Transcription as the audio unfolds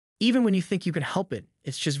Even when you think you can help it,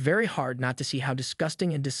 it's just very hard not to see how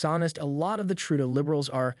disgusting and dishonest a lot of the Trudeau Liberals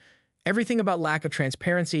are. Everything about lack of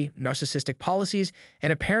transparency, narcissistic policies,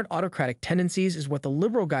 and apparent autocratic tendencies is what the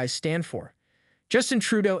Liberal guys stand for. Justin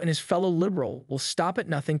Trudeau and his fellow Liberal will stop at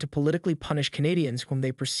nothing to politically punish Canadians whom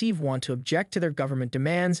they perceive want to object to their government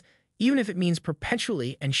demands, even if it means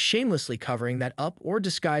perpetually and shamelessly covering that up or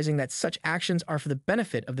disguising that such actions are for the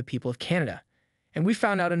benefit of the people of Canada. And we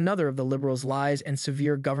found out another of the Liberals' lies and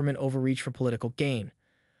severe government overreach for political gain.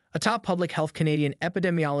 A top public health Canadian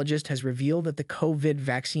epidemiologist has revealed that the COVID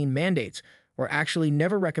vaccine mandates were actually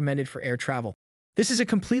never recommended for air travel. This is a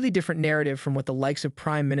completely different narrative from what the likes of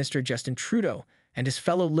Prime Minister Justin Trudeau and his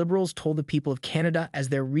fellow Liberals told the people of Canada as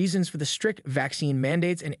their reasons for the strict vaccine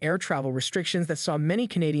mandates and air travel restrictions that saw many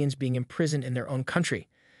Canadians being imprisoned in their own country.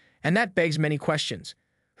 And that begs many questions.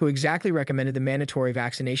 Who exactly recommended the mandatory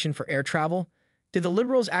vaccination for air travel? Did the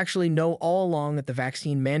Liberals actually know all along that the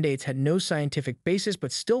vaccine mandates had no scientific basis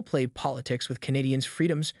but still played politics with Canadians'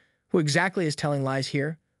 freedoms? Who exactly is telling lies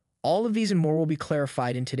here? All of these and more will be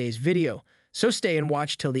clarified in today's video, so stay and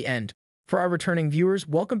watch till the end. For our returning viewers,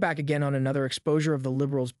 welcome back again on another exposure of the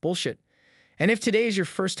Liberals' bullshit. And if today is your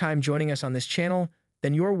first time joining us on this channel,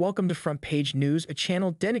 then you're welcome to Front Page News, a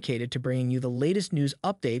channel dedicated to bringing you the latest news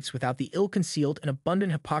updates without the ill-concealed and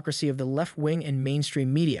abundant hypocrisy of the left-wing and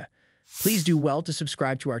mainstream media. Please do well to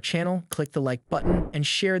subscribe to our channel, click the like button, and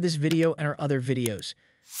share this video and our other videos.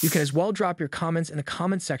 You can as well drop your comments in the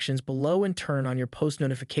comment sections below and turn on your post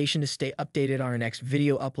notification to stay updated on our next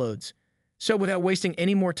video uploads. So without wasting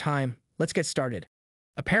any more time, let's get started.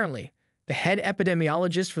 Apparently, the head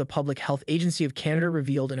epidemiologist for the Public Health Agency of Canada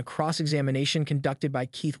revealed in a cross-examination conducted by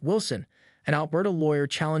Keith Wilson, an Alberta lawyer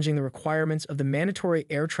challenging the requirements of the mandatory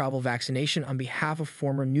air travel vaccination on behalf of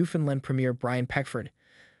former Newfoundland Premier Brian Peckford.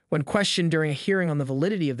 When questioned during a hearing on the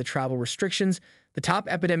validity of the travel restrictions, the top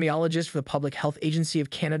epidemiologist for the Public Health Agency of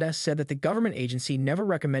Canada said that the government agency never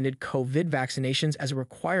recommended COVID vaccinations as a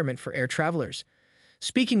requirement for air travelers.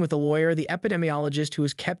 Speaking with the lawyer, the epidemiologist, who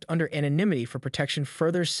was kept under anonymity for protection,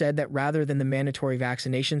 further said that rather than the mandatory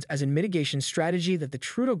vaccinations as a mitigation strategy that the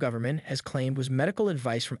Trudeau government has claimed was medical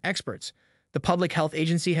advice from experts, the Public Health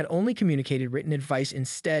Agency had only communicated written advice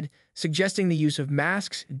instead, suggesting the use of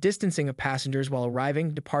masks, distancing of passengers while arriving,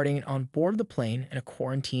 departing, and on board the plane in a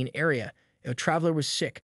quarantine area if a traveler was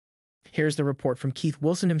sick. Here's the report from Keith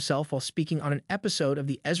Wilson himself while speaking on an episode of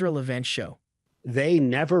the Ezra Levant Show. They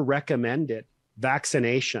never recommended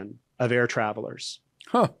vaccination of air travelers.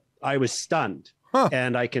 I was stunned.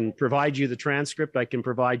 And I can provide you the transcript. I can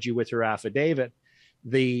provide you with her affidavit.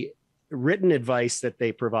 The written advice that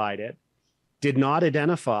they provided did not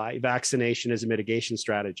identify vaccination as a mitigation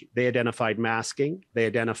strategy. They identified masking. They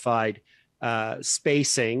identified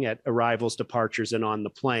spacing at arrivals, departures, and on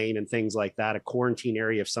the plane and things like that, a quarantine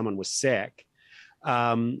area if someone was sick.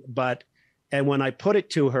 And when I put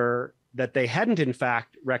it to her that they hadn't in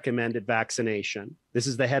fact recommended vaccination, this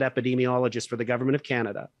is the head epidemiologist for the government of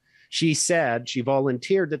Canada, she said, she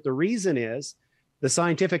volunteered that the reason is the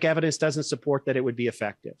scientific evidence doesn't support that it would be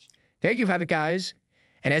effective. There you have it, guys.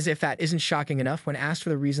 And as if that isn't shocking enough, when asked for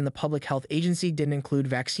the reason the Public Health Agency didn't include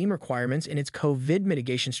vaccine requirements in its COVID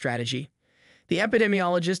mitigation strategy, the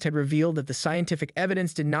epidemiologist had revealed that the scientific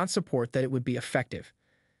evidence did not support that it would be effective.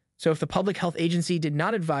 So if the Public Health Agency did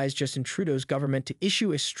not advise Justin Trudeau's government to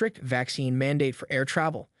issue a strict vaccine mandate for air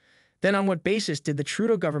travel, then on what basis did the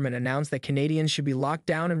Trudeau government announce that Canadians should be locked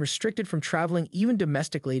down and restricted from traveling even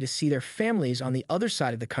domestically to see their families on the other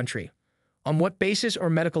side of the country? On what basis or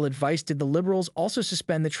medical advice did the Liberals also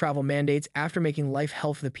suspend the travel mandates after making life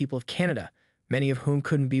hell for the people of Canada, many of whom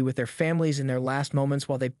couldn't be with their families in their last moments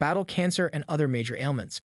while they battle cancer and other major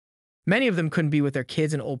ailments? Many of them couldn't be with their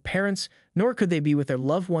kids and old parents, nor could they be with their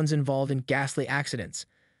loved ones involved in ghastly accidents.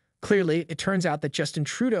 Clearly, it turns out that Justin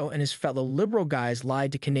Trudeau and his fellow Liberal guys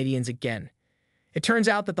lied to Canadians again. It turns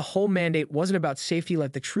out that the whole mandate wasn't about safety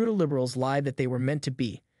like the Trudeau Liberals lied that they were meant to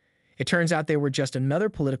be. It turns out they were just another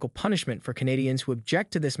political punishment for Canadians who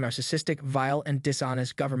object to this narcissistic, vile, and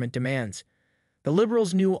dishonest government demands. The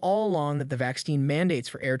Liberals knew all along that the vaccine mandates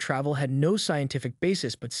for air travel had no scientific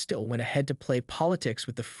basis but still went ahead to play politics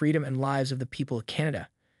with the freedom and lives of the people of Canada.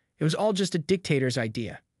 It was all just a dictator's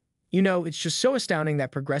idea. You know, it's just so astounding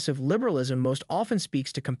that progressive liberalism most often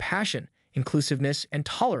speaks to compassion, inclusiveness, and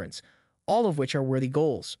tolerance, all of which are worthy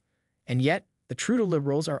goals. And yet, the Trudeau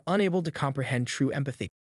Liberals are unable to comprehend true empathy.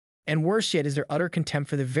 And worse yet is their utter contempt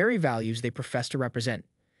for the very values they profess to represent.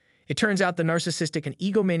 It turns out the narcissistic and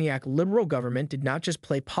egomaniac Liberal government did not just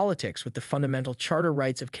play politics with the fundamental charter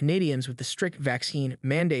rights of Canadians with the strict vaccine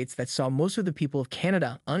mandates that saw most of the people of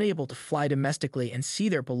Canada unable to fly domestically and see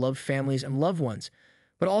their beloved families and loved ones,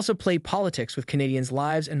 but also play politics with Canadians'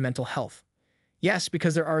 lives and mental health. Yes,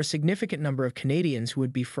 because there are a significant number of Canadians who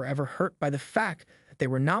would be forever hurt by the fact that they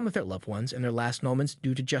were not with their loved ones in their last moments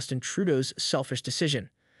due to Justin Trudeau's selfish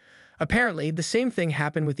decision. Apparently, the same thing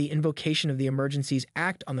happened with the invocation of the Emergencies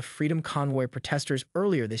Act on the Freedom Convoy protesters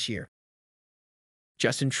earlier this year.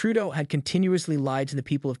 Justin Trudeau had continuously lied to the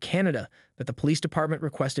people of Canada that the police department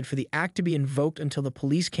requested for the act to be invoked until the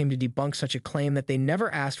police came to debunk such a claim that they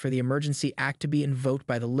never asked for the Emergency Act to be invoked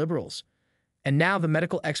by the Liberals. And now the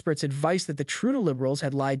medical experts' advice that the Trudeau Liberals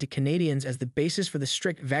had lied to Canadians as the basis for the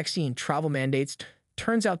strict vaccine travel mandates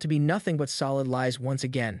turns out to be nothing but solid lies once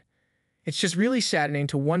again. It's just really saddening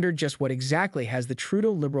to wonder just what exactly has the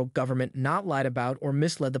Trudeau Liberal government not lied about or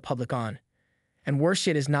misled the public on. And worse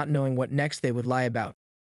yet is not knowing what next they would lie about.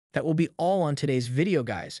 That will be all on today's video,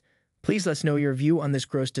 guys. Please let us know your view on this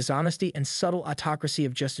gross dishonesty and subtle autocracy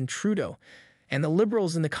of Justin Trudeau and the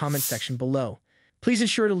Liberals in the comment section below. Please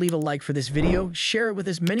ensure to leave a like for this video, share it with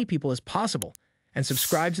as many people as possible, and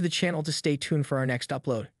subscribe to the channel to stay tuned for our next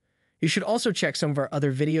upload. You should also check some of our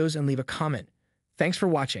other videos and leave a comment. Thanks for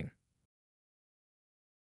watching.